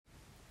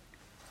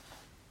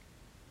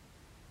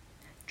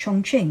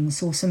Chongqing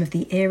saw some of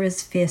the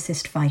era's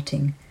fiercest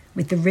fighting,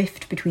 with the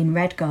rift between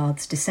Red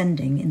Guards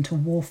descending into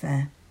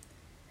warfare.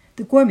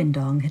 The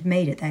Kuomintang had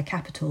made it their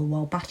capital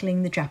while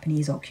battling the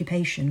Japanese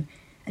occupation,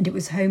 and it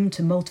was home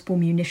to multiple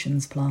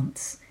munitions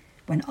plants.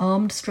 When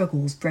armed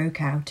struggles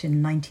broke out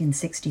in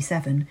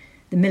 1967,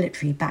 the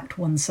military backed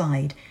one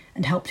side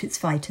and helped its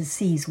fighters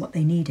seize what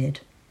they needed.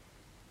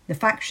 The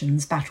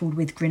factions battled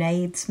with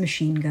grenades,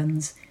 machine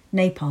guns,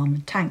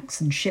 napalm,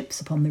 tanks and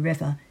ships upon the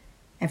river,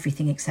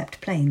 everything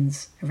except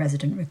planes, a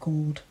resident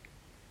recalled.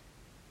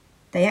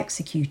 They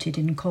executed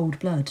in cold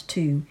blood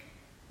too,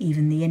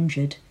 even the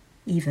injured,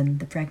 even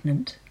the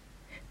pregnant.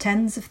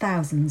 Tens of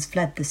thousands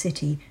fled the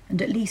city,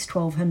 and at least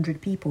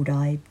 1,200 people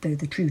died, though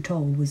the true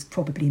toll was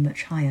probably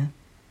much higher.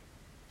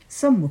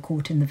 Some were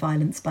caught in the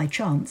violence by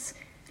chance,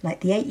 like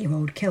the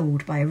 8-year-old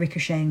killed by a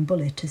ricocheting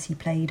bullet as he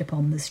played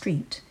upon the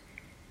street.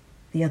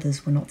 The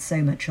others were not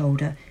so much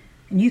older,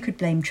 and you could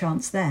blame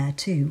chance there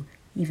too,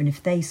 even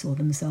if they saw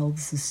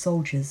themselves as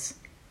soldiers.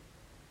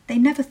 They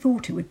never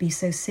thought it would be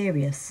so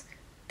serious,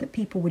 that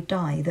people would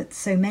die, that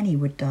so many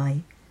would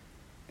die.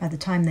 By the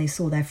time they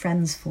saw their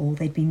friends fall,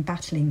 they'd been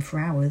battling for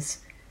hours.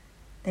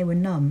 They were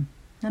numb.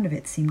 None of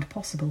it seemed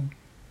possible.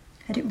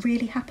 Had it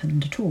really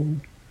happened at all?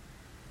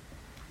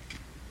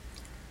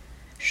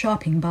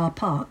 Sharping Bar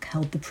Park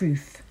held the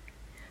proof.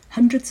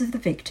 Hundreds of the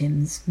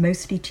victims,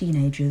 mostly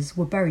teenagers,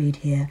 were buried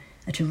here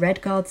at a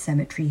Red Guard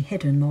cemetery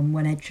hidden on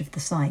one edge of the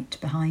site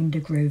behind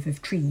a grove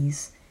of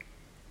trees.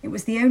 It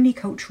was the only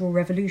Cultural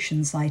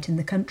Revolution site in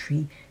the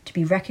country to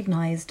be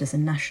recognised as a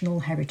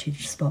national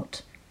heritage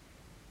spot.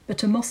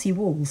 But a mossy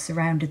wall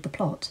surrounded the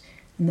plot,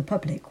 and the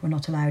public were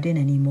not allowed in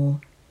any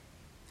more.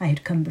 I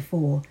had come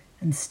before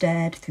and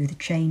stared through the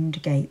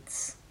chained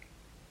gates.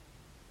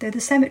 Though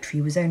the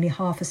cemetery was only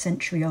half a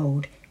century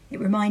old, it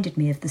reminded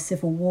me of the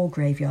Civil War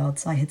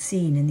graveyards I had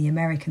seen in the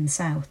American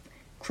South,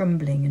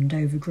 crumbling and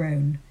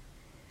overgrown.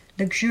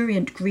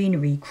 Luxuriant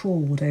greenery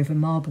crawled over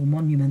marble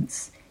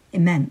monuments,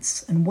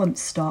 immense and once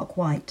stark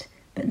white,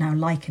 but now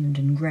lichened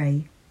and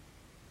grey.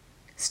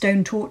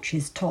 Stone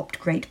torches topped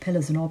great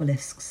pillars and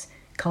obelisks,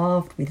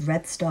 carved with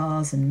red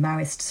stars and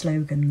Maoist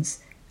slogans,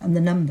 and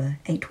the number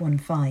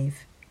 815.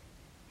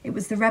 It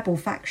was the rebel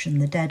faction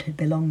the dead had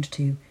belonged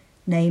to,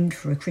 named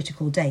for a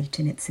critical date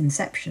in its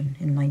inception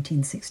in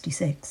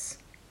 1966.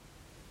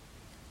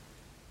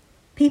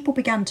 People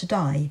began to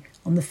die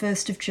on the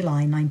 1st of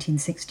July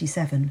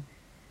 1967.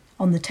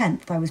 On the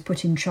 10th I was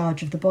put in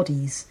charge of the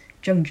bodies,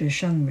 Zheng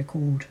Zhesheng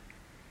recalled.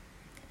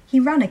 He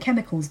ran a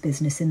chemicals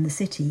business in the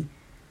city,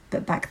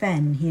 but back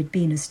then he had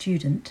been a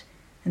student,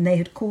 and they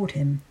had called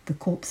him the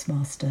Corpse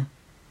Master.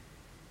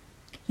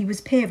 He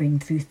was peering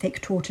through thick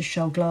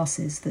tortoiseshell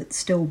glasses that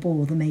still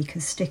bore the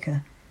maker's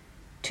sticker.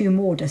 2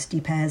 more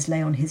dusty pairs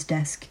lay on his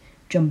desk,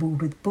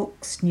 jumbled with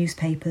books,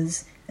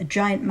 newspapers, a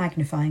giant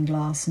magnifying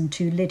glass and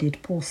 2 lidded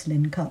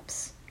porcelain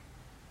cups.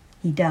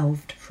 He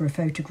delved for a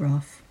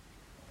photograph.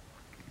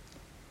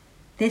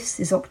 This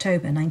is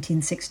October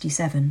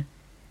 1967.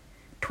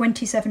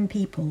 27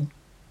 people,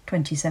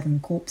 27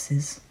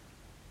 corpses.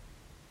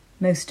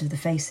 Most of the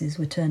faces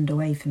were turned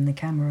away from the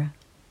camera.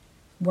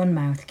 One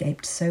mouth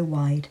gaped so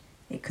wide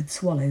it could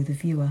swallow the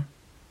viewer.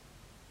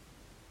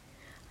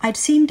 I'd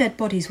seen dead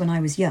bodies when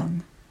I was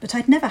young, but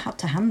I'd never had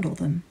to handle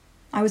them.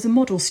 I was a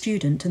model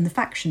student, and the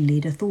faction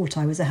leader thought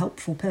I was a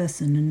helpful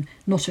person and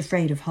not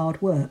afraid of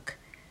hard work.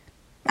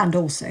 And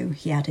also,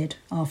 he added,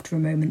 after a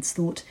moment's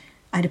thought,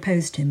 I'd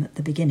opposed him at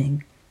the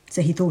beginning,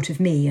 so he thought of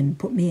me and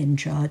put me in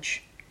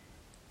charge.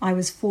 I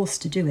was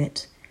forced to do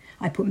it.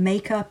 I put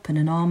makeup and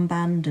an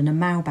armband and a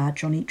Mao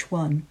badge on each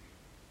one.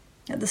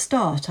 At the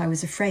start, I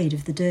was afraid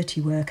of the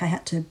dirty work. I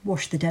had to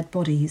wash the dead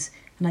bodies,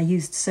 and I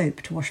used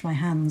soap to wash my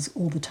hands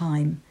all the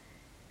time.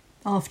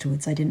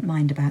 Afterwards, I didn't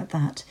mind about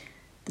that.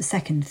 The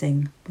second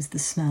thing was the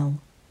smell.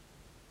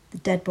 The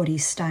dead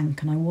bodies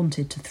stank, and I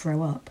wanted to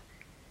throw up.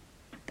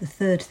 The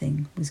third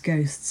thing was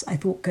ghosts. I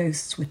thought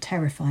ghosts were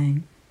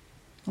terrifying.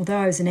 Although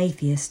I was an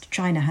atheist,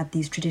 China had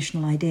these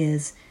traditional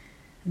ideas,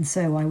 and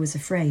so I was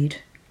afraid.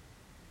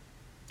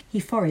 He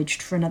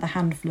foraged for another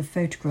handful of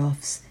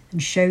photographs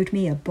and showed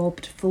me a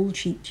bobbed,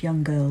 full-cheeked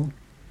young girl.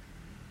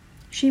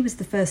 She was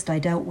the first I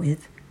dealt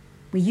with.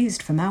 We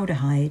used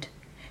formaldehyde.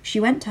 She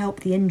went to help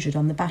the injured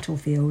on the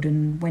battlefield,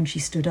 and when she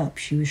stood up,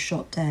 she was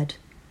shot dead.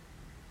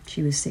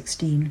 She was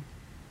 16.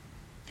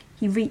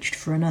 He reached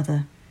for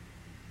another.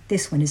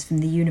 This one is from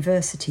the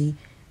university.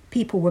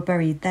 People were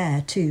buried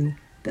there too,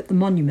 but the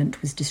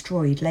monument was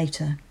destroyed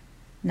later.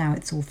 Now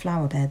it's all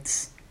flower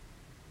beds.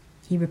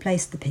 He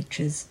replaced the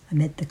pictures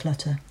amid the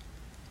clutter.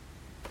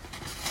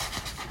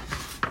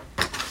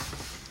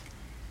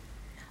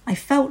 I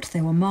felt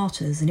they were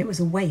martyrs, and it was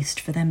a waste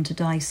for them to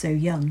die so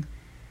young.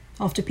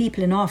 After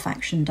people in our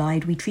faction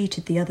died, we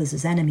treated the others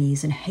as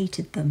enemies and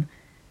hated them.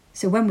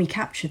 So when we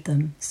captured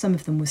them, some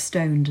of them were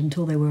stoned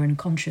until they were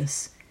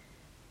unconscious.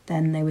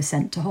 Then they were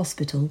sent to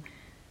hospital.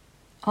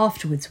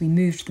 Afterwards, we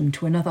moved them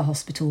to another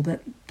hospital,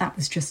 but that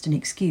was just an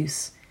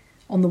excuse.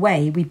 On the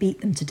way, we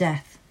beat them to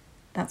death.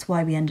 That's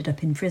why we ended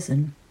up in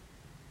prison.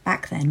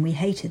 Back then, we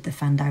hated the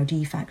Fan Dao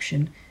Di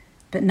faction.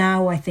 But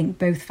now I think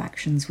both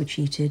factions were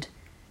cheated.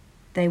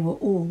 They were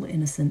all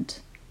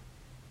innocent.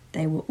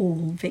 They were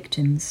all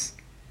victims.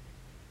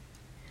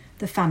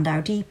 The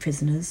Fandao D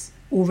prisoners,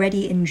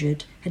 already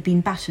injured, had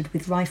been battered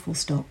with rifle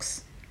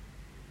stocks.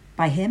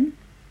 By him?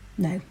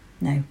 No.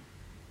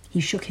 He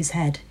shook his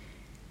head.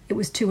 It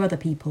was 2 other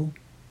people.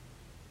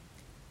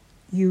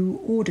 You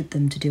ordered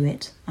them to do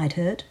it, I'd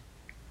heard.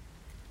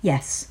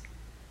 Yes.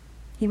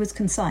 He was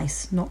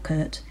concise, not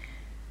curt.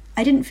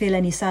 I didn't feel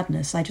any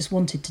sadness, I just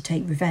wanted to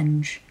take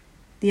revenge.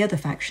 The other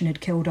faction had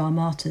killed our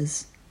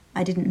martyrs.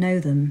 I didn't know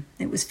them.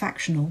 It was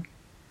factional.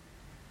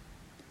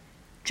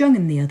 Zheng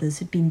and the others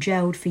had been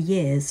jailed for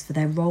years for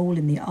their role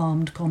in the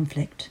armed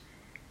conflict.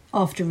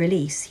 After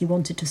release, he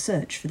wanted to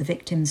search for the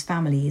victims'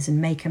 families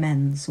and make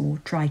amends, or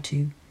try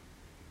to.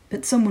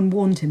 But someone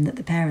warned him that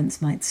the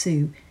parents might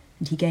sue,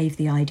 and he gave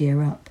the idea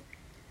up.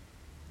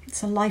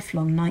 It's a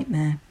lifelong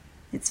nightmare.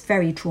 It's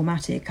very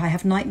traumatic. I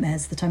have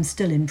nightmares that I'm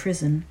still in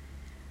prison.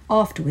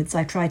 Afterwards,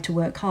 I tried to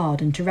work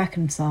hard and to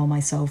reconcile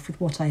myself with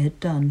what I had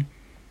done.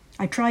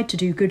 I tried to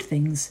do good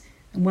things,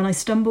 and when I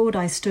stumbled,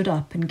 I stood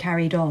up and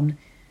carried on.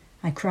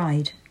 I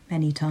cried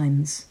many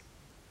times.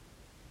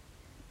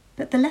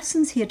 But the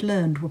lessons he had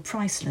learned were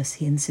priceless,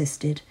 he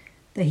insisted,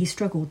 though he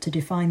struggled to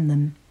define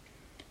them.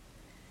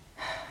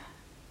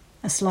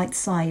 A slight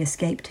sigh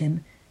escaped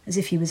him, as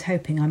if he was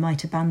hoping I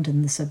might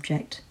abandon the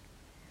subject.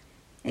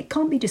 It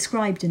can't be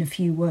described in a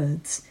few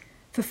words.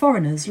 For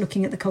foreigners,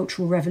 looking at the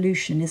Cultural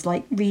Revolution is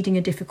like reading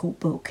a difficult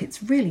book.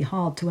 It's really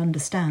hard to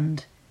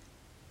understand.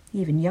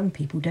 Even young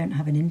people don't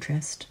have an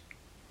interest.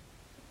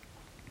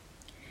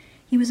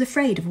 He was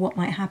afraid of what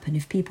might happen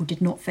if people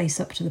did not face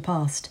up to the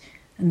past,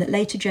 and that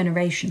later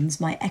generations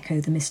might echo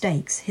the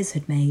mistakes his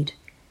had made.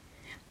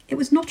 It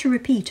was not a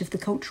repeat of the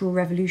Cultural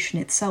Revolution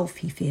itself,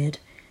 he feared.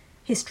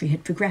 History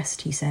had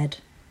progressed, he said.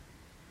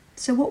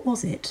 So what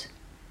was it?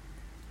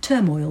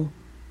 Turmoil.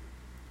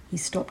 He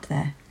stopped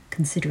there,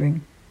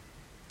 considering.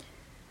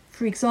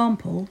 For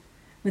example,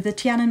 with the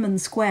Tiananmen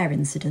Square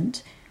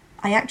incident,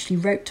 I actually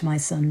wrote to my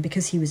son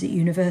because he was at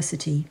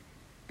university.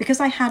 Because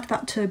I had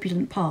that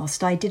turbulent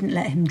past, I didn't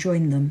let him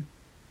join them.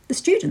 The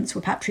students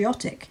were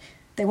patriotic.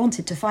 They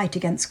wanted to fight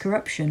against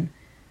corruption,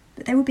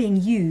 but they were being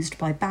used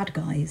by bad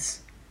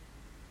guys.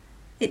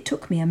 It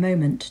took me a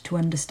moment to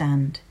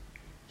understand.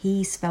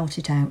 He spelt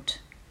it out.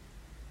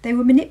 They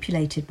were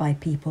manipulated by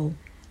people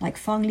like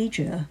Fang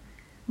Lijie,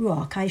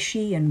 Ruo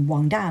Kaishi and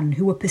Wang Dan,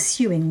 who were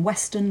pursuing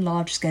Western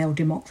large-scale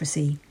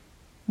democracy.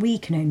 We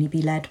can only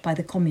be led by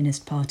the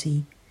Communist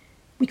Party.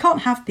 We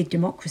can't have big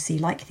democracy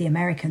like the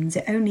Americans.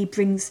 It only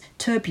brings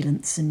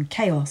turbulence and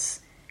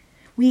chaos.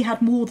 We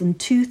had more than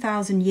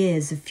 2,000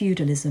 years of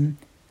feudalism.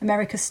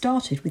 America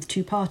started with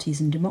 2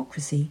 parties and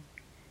democracy.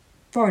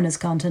 Foreigners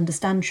can't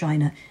understand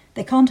China.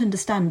 They can't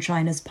understand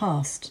China's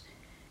past.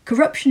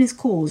 Corruption is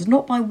caused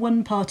not by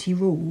one-party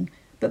rule,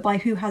 but by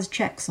who has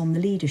checks on the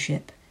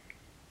leadership.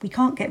 We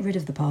can't get rid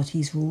of the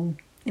party's rule.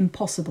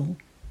 Impossible.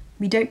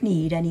 We don't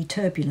need any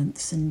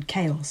turbulence and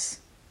chaos.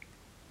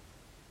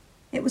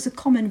 It was a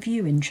common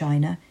view in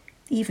China,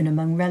 even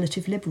among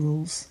relative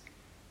liberals.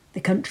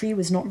 The country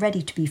was not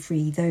ready to be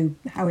free, though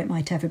how it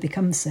might ever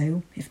become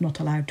so, if not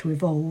allowed to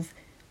evolve,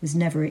 was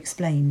never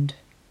explained.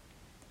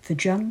 For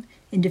Zheng,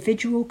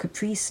 individual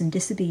caprice and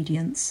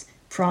disobedience,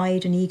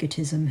 pride and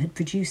egotism had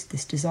produced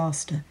this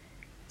disaster.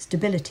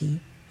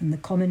 Stability and the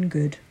common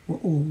good were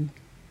all.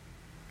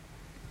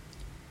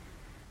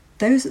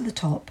 Those at the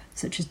top,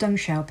 such as Deng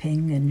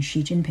Xiaoping and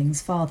Xi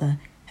Jinping's father,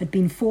 had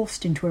been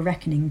forced into a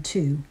reckoning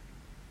too.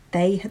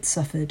 They had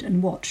suffered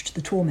and watched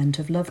the torment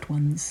of loved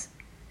ones.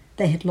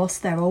 They had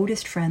lost their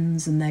oldest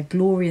friends and their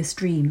glorious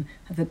dream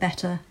of a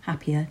better,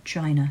 happier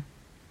China.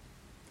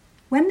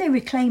 When they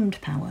reclaimed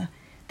power,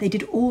 they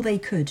did all they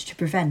could to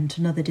prevent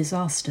another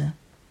disaster.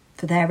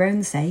 For their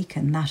own sake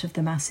and that of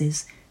the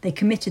masses, they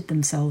committed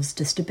themselves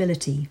to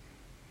stability.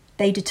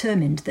 They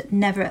determined that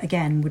never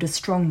again would a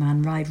strong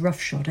man ride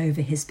roughshod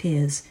over his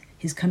peers,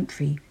 his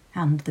country,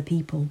 and the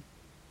people.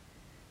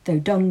 Though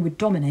Deng would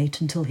dominate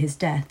until his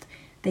death,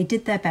 they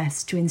did their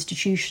best to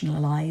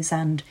institutionalise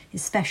and,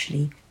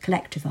 especially,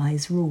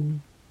 collectivise rule.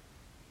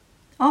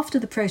 After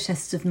the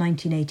protests of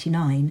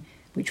 1989,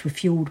 which were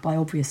fuelled by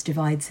obvious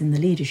divides in the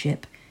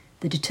leadership,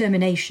 the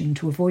determination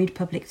to avoid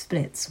public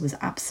splits was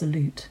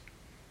absolute.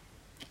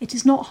 It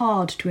is not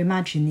hard to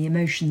imagine the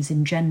emotions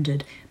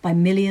engendered by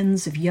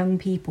millions of young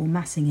people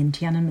massing in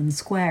Tiananmen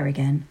Square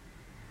again.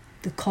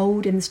 The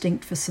cold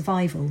instinct for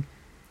survival,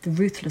 the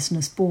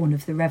ruthlessness born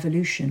of the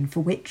revolution for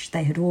which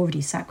they had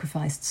already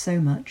sacrificed so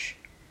much,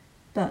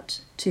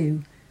 but,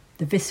 too,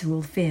 the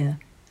visceral fear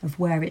of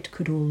where it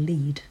could all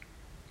lead.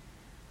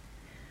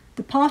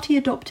 The party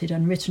adopted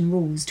unwritten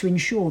rules to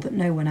ensure that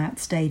no one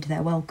outstayed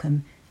their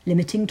welcome,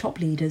 limiting top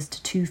leaders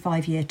to 2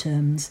 5-year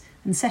terms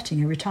and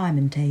setting a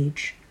retirement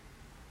age.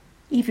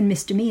 Even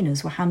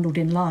misdemeanours were handled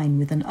in line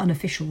with an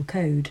unofficial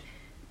code.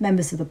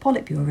 Members of the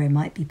Politburo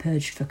might be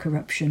purged for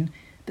corruption,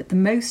 but the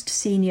most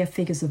senior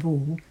figures of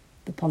all,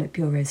 the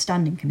Politburo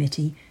Standing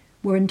Committee,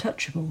 were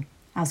untouchable,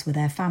 as were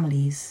their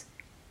families.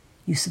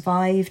 You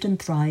survived and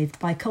thrived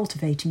by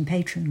cultivating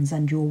patrons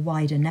and your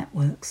wider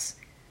networks.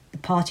 The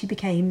party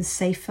became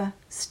safer,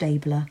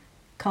 stabler,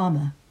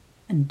 calmer,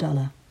 and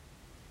duller.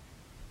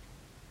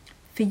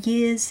 For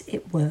years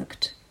it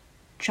worked.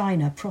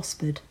 China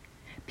prospered.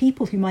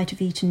 People who might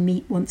have eaten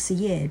meat once a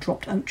year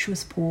dropped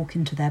unctuous pork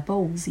into their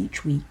bowls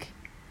each week.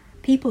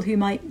 People who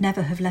might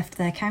never have left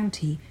their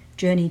county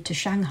journeyed to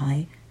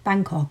Shanghai,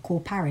 Bangkok or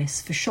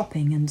Paris for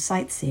shopping and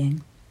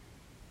sightseeing.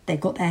 They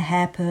got their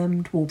hair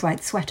permed, wore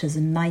bright sweaters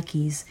and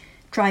Nikes,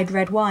 tried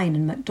red wine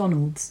and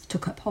McDonald's,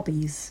 took up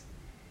hobbies.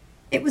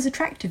 It was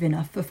attractive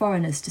enough for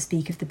foreigners to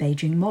speak of the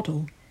Beijing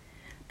model.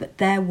 But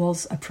there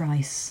was a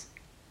price.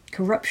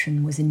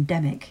 Corruption was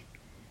endemic.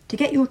 To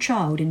get your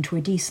child into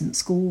a decent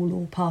school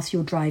or pass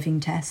your driving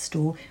test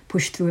or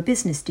push through a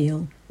business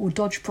deal or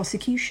dodge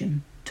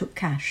prosecution took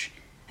cash.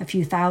 A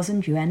few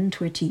 $1,000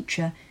 to a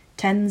teacher,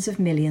 tens of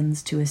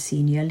millions to a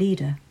senior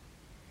leader.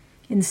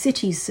 In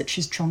cities such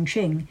as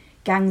Chongqing,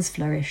 gangs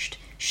flourished,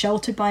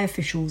 sheltered by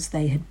officials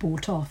they had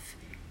bought off.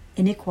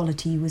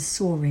 Inequality was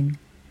soaring.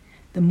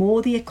 The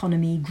more the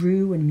economy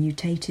grew and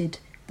mutated,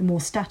 the more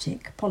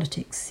static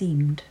politics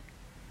seemed.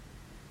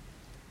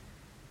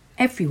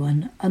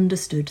 Everyone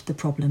understood the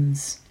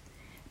problems.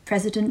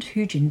 President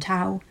Hu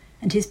Jintao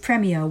and his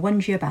premier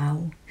Wen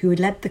Jiabao, who had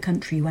led the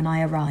country when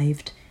I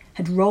arrived,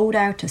 had rolled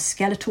out a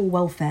skeletal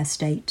welfare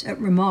state at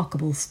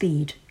remarkable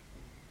speed.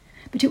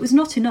 But it was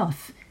not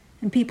enough,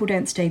 and people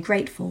don't stay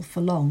grateful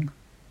for long.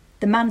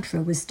 The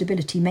mantra was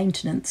stability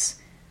maintenance,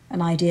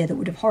 an idea that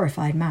would have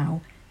horrified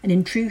Mao, and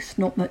in truth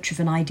not much of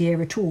an idea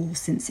at all,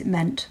 since it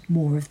meant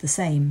more of the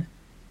same.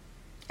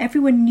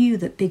 Everyone knew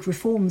that big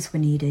reforms were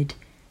needed,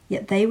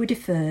 yet they were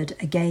deferred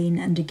again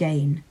and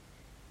again.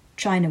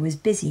 China was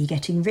busy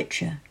getting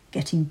richer,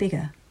 getting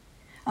bigger.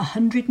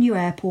 100 new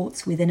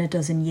airports within a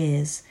dozen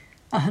years,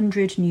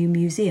 100 new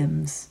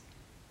museums.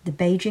 The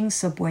Beijing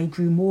subway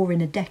grew more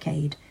in a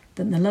decade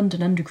than the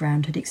London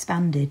Underground had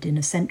expanded in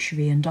a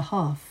century and a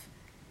half.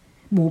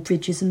 More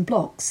bridges and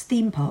blocks,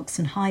 theme parks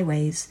and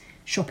highways,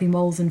 shopping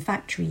malls and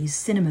factories,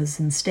 cinemas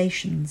and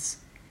stations.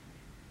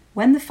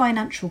 When the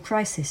financial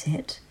crisis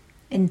hit,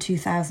 in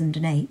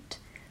 2008,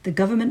 the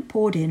government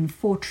poured in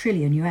 4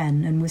 trillion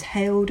yuan and was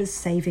hailed as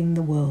saving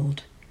the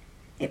world.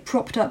 It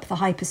propped up the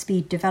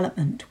hyperspeed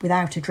development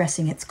without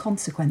addressing its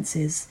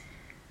consequences,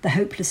 the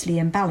hopelessly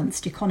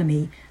imbalanced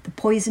economy, the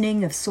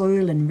poisoning of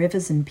soil and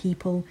rivers and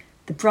people,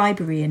 the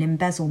bribery and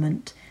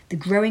embezzlement, the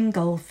growing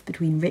gulf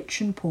between rich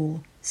and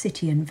poor,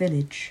 city and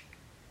village.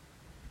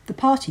 The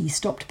party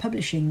stopped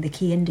publishing the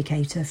key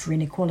indicator for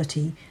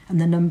inequality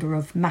and the number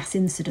of mass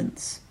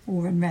incidents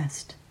or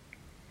unrest.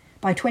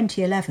 By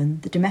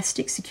 2011, the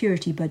domestic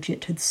security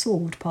budget had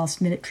soared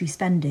past military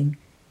spending.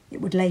 It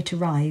would later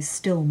rise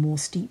still more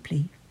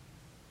steeply.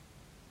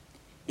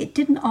 It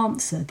didn't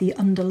answer the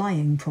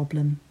underlying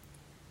problem.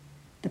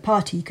 The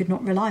party could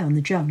not rely on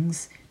the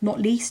Zhengs,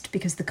 not least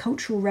because the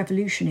Cultural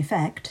Revolution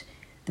effect,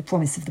 the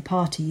promise of the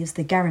party as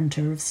the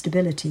guarantor of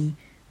stability,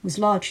 was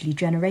largely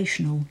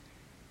generational.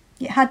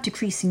 It had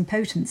decreasing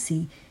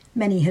potency.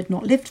 Many had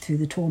not lived through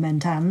the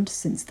torment and,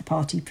 since the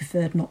party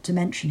preferred not to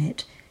mention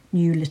it,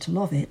 knew little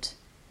of it.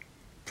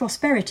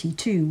 Prosperity,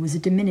 too, was a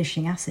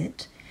diminishing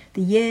asset.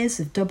 The years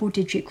of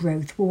double-digit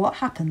growth were what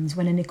happens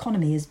when an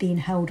economy is being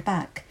held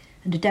back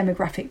and a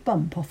demographic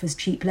bump offers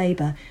cheap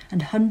labour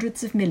and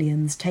hundreds of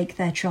millions take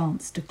their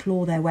chance to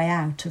claw their way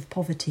out of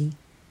poverty.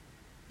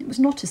 It was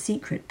not a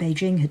secret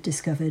Beijing had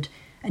discovered,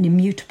 an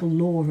immutable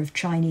law of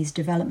Chinese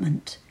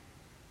development.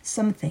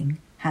 Something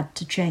had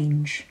to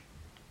change.